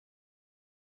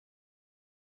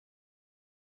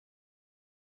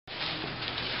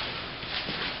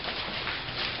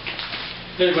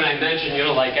when I mentioned, you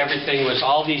know, like everything was,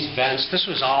 all these vents, this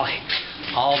was all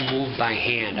moved by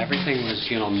hand. Everything was,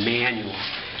 you know, manual.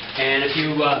 And if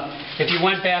you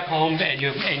went back home and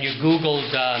you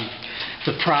Googled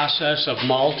the process of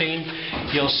malting,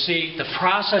 you'll see the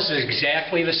process is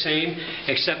exactly the same,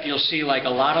 except you'll see like a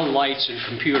lot of lights and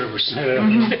computers.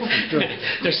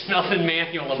 There's nothing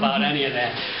manual about any of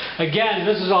that. Again,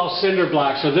 this is all cinder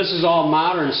block, so this is all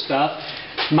modern stuff.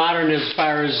 Modern as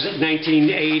far as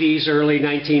 1980s, early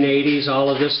 1980s, all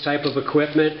of this type of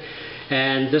equipment.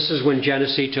 And this is when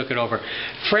Genesee took it over.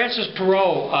 Francis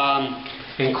Perot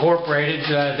Incorporated,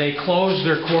 they closed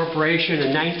their corporation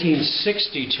in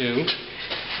 1962.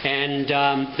 And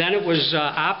then it was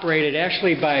operated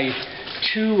actually by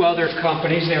two other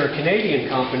companies. They were Canadian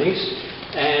companies.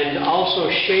 And also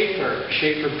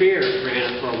Schaefer Beer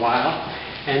ran it for a while.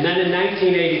 And then in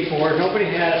 1984, nobody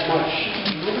had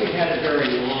it very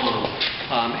long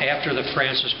after the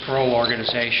Francis Perot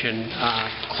organization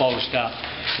closed up.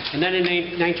 And then in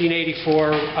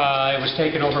 1984, it was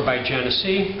taken over by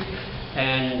Genesee.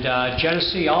 And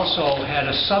Genesee also had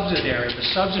a subsidiary. The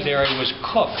subsidiary was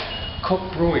Cook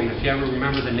Brewing, if you ever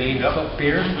remember the name. Yep. Cook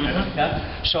Beer. Mm-hmm.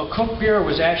 Yeah. So Cook Beer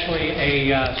was actually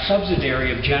a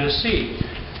subsidiary of Genesee.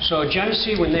 So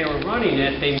Genesee, when they were running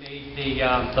it, they made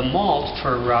the malt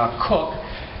for Cook,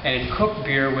 and Cook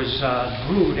Beer was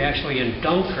brewed actually in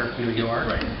Dunkirk, New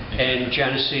York, right. And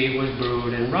Genesee was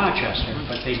brewed in Rochester.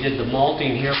 But they did the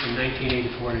malting here from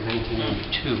 1984 to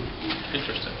 1992.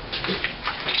 Interesting.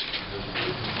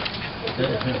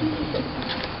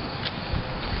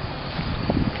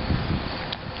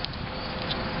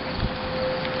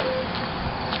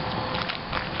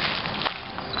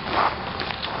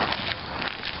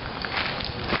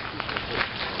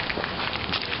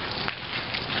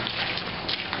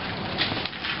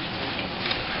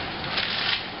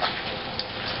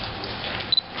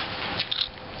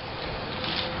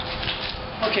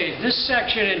 Okay, this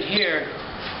section in here,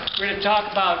 we're going to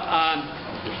talk about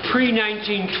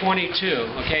pre-1922,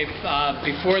 okay,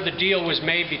 before the deal was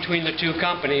made between the two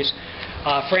companies.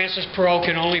 Francis Perot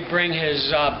can only bring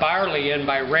his barley in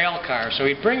by rail car, so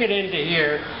he'd bring it into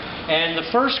here, and the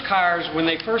first cars, when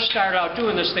they first started out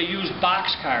doing this, they used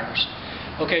box cars.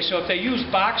 Okay, so if they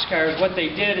used box cars, what they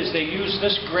did is they used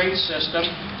this grate system.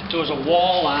 There was a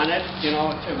wall on it, you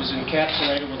know, it was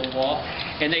encapsulated with a wall,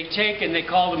 and they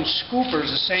called them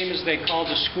scoopers, the same as they called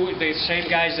the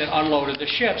same guys that unloaded the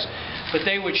ships. But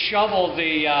they would shovel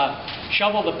the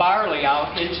barley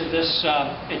out into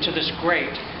this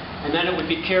grate, and then it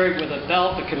would be carried with a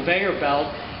belt, a conveyor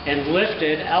belt, and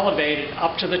lifted, elevated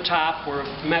up to the top where it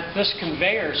met this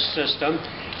conveyor system,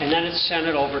 and then it's sent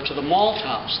it over to the malt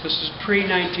house. This is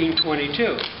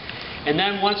pre-1922. And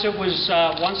then once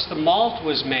the malt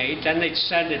was made, then they'd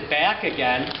send it back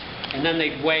again, and then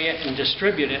they'd weigh it and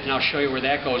distribute it, and I'll show you where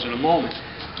that goes in a moment.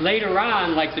 Later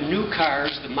on, like the new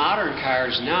cars, the modern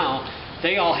cars now,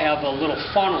 they all have a little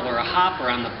funnel or a hopper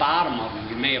on the bottom of them.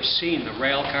 You may have seen the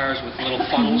rail cars with little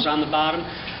funnels on the bottom.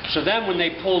 So then when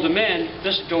they pulled them in,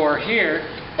 this door here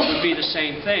would be the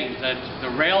same thing.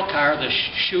 The rail car, the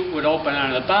chute would open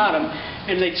on the bottom,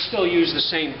 and they'd still use the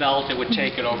same belt. It would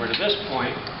take it over to this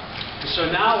point. So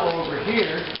now we're over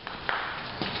here.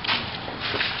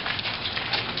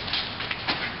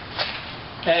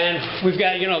 And we've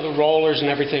got, you know, the rollers and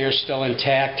everything are still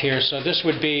intact here. So this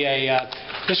would be a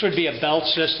belt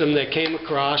system that came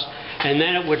across, and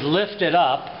then it would lift it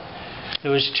up.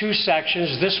 There was two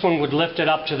sections. This one would lift it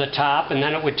up to the top, and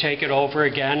then it would take it over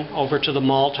again, over to the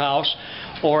malt house,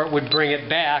 or it would bring it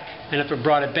back. And if it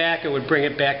brought it back, it would bring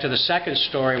it back to the second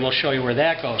story, and we'll show you where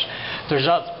that goes. There's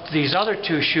these other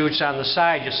two chutes on the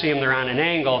side. You see them, they're on an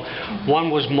angle. One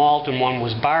was malt and one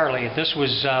was barley.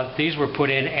 These were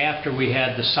put in after we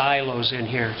had the silos in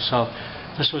here. So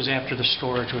this was after the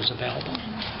storage was available.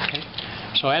 Okay?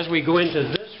 So as we go into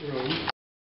this room,